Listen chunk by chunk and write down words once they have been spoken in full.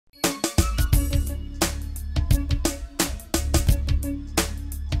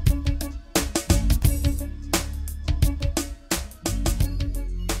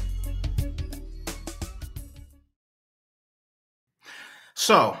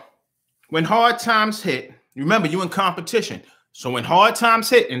So when hard times hit, remember you're in competition. So when hard times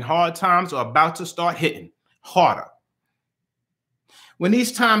hit, and hard times are about to start hitting harder. When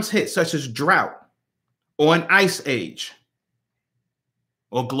these times hit, such as drought or an ice age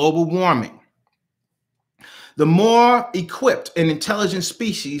or global warming, the more equipped and intelligent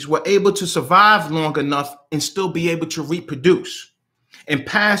species were able to survive long enough and still be able to reproduce and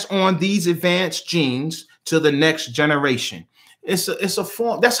pass on these advanced genes to the next generation. It's a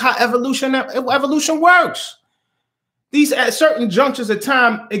form. That's how evolution works. These at certain junctures of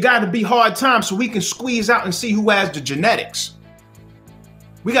time, it got to be hard times so we can squeeze out and see who has the genetics.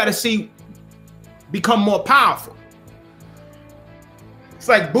 We got to become more powerful. It's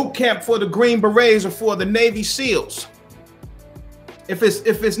like boot camp for the Green Berets or for the Navy SEALs. If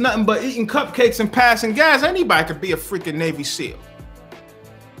it's nothing but eating cupcakes and passing gas, anybody could be a freaking Navy SEAL.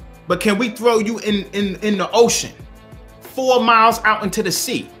 But can we throw you in the ocean, 4 miles out into the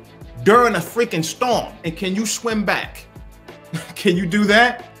sea during a freaking storm, and can you swim back? Can you do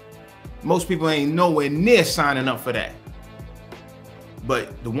that? Most people ain't nowhere near signing up for that.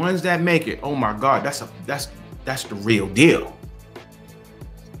 But the ones that make it, oh my God, that's the real deal.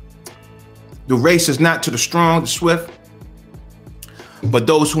 The race is not to the strong, the swift, but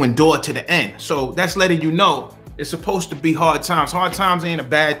those who endure to the end. So that's letting you know it's supposed to be hard times. Hard times ain't a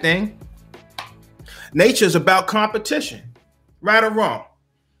bad thing. Nature is about competition, right or wrong.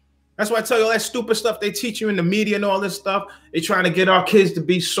 That's why I tell you all that stupid stuff they teach you in the media and all this stuff. They're trying to get our kids to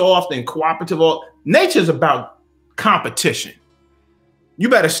be soft and cooperative. Nature's about competition. You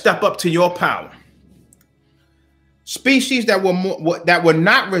better step up to your power. Species that were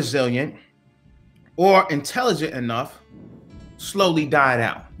not resilient or intelligent enough slowly died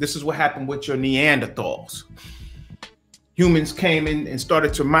out. This is what happened with your Neanderthals. Humans came in and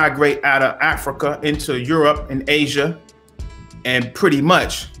started to migrate out of Africa into Europe and Asia, and pretty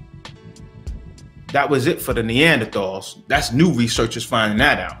much that was it for the Neanderthals. That's new researchers finding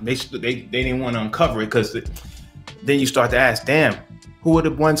that out. They didn't want to uncover it because then you start to ask, damn, who are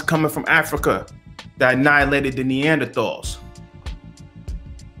the ones coming from Africa that annihilated the Neanderthals?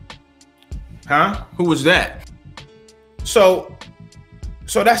 Huh? Who was that? So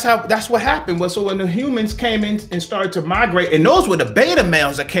that's what happened. So when the humans came in and started to migrate, and those were the beta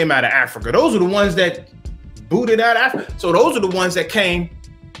males that came out of Africa. Those are the ones that booted out of Africa. So those are the ones that came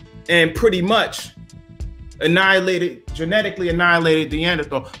and pretty much genetically annihilated the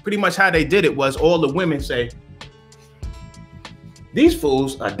Neanderthal. Pretty much how they did it was all the women say, these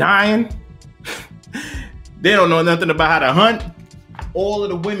fools are dying. They don't know nothing about how to hunt. All of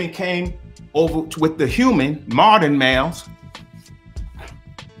the women came over with the human, modern males,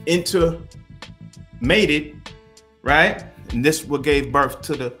 mated, right? And this what gave birth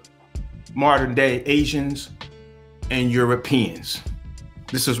to the modern day Asians and Europeans.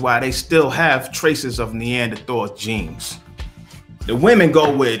 This is why they still have traces of Neanderthal genes. The women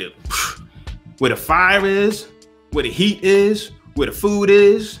go where the fire is, where the heat is, where the food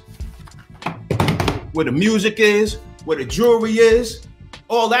is, where the music is, where the jewelry is.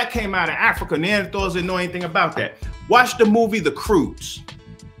 All that came out of Africa. Neanderthals didn't know anything about that. Watch the movie The Croods.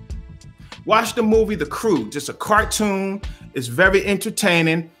 Watch the movie The Croods. It's a cartoon. It's very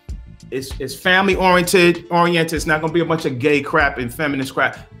entertaining. It's family oriented. It's not gonna be a bunch of gay crap and feminist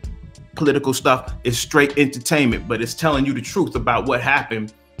crap, political stuff. It's straight entertainment, but it's telling you the truth about what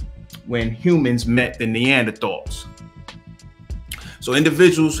happened when humans met the Neanderthals. So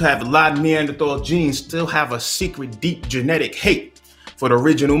individuals who have a lot of Neanderthal genes still have a secret, deep genetic hate for the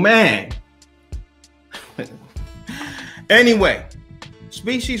original man. Anyway,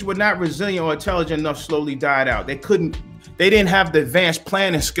 species were not resilient or intelligent enough, slowly died out. They didn't have the advanced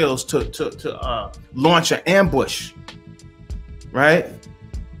planning skills to launch an ambush, right?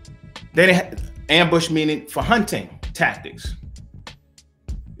 They didn't have, ambush meaning for hunting tactics.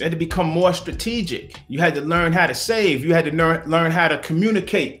 You had to become more strategic. You had to learn how to save. You had to learn how to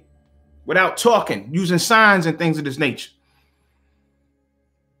communicate without talking, using signs and things of this nature.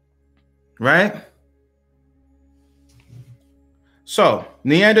 Right? So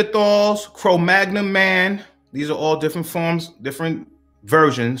Neanderthals, Cro-Magnon man, these are all different forms, different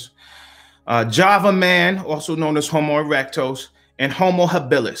versions. Java man, also known as Homo erectus, and Homo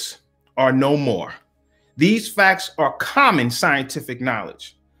habilis are no more. These facts are common scientific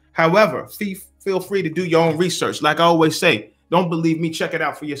knowledge. However, feel free to do your own research. Like I always say, don't believe me, check it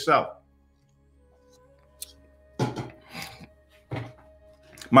out for yourself.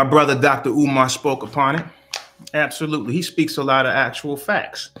 My brother, Dr. Umar, spoke upon it. Absolutely. He speaks a lot of actual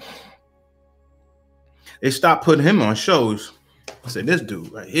facts. They stopped putting him on shows. I said, this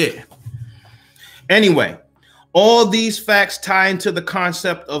dude right here. Anyway, All these facts tie into the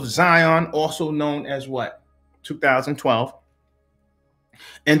concept of Zion, also known as what? 2012.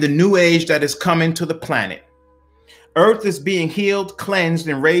 And the new age that is coming to the planet. Earth is being healed, cleansed,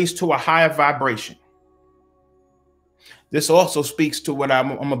 and raised to a higher vibration. This also speaks to what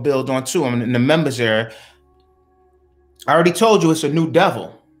I'm going to build on too. I'm in the members area. I already told you it's a new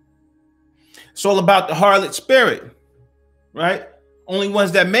devil. It's all about the harlot spirit, right? Only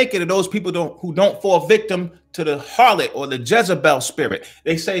ones that make it are those people who don't fall victim to the harlot or the Jezebel spirit.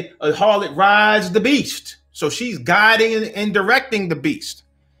 They say a harlot rides the beast. So she's guiding and directing the beast,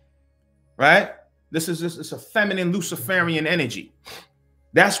 right? This is a feminine Luciferian energy.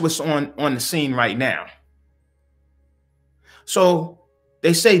 That's what's on the scene right now. So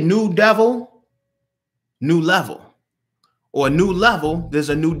they say new devil, new level. Or a new level, there's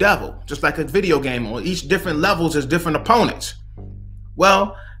a new devil. Just like a video game, or each different levels is different opponents.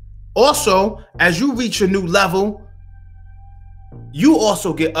 Well, also, as you reach a new level, you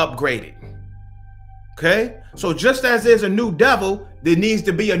also get upgraded. Okay? So just as there's a new devil, there needs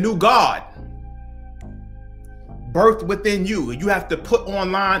to be a new God birthed within you. You have to put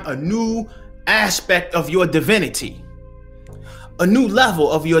online a new aspect of your divinity, a new level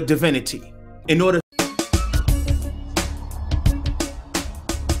of your divinity in order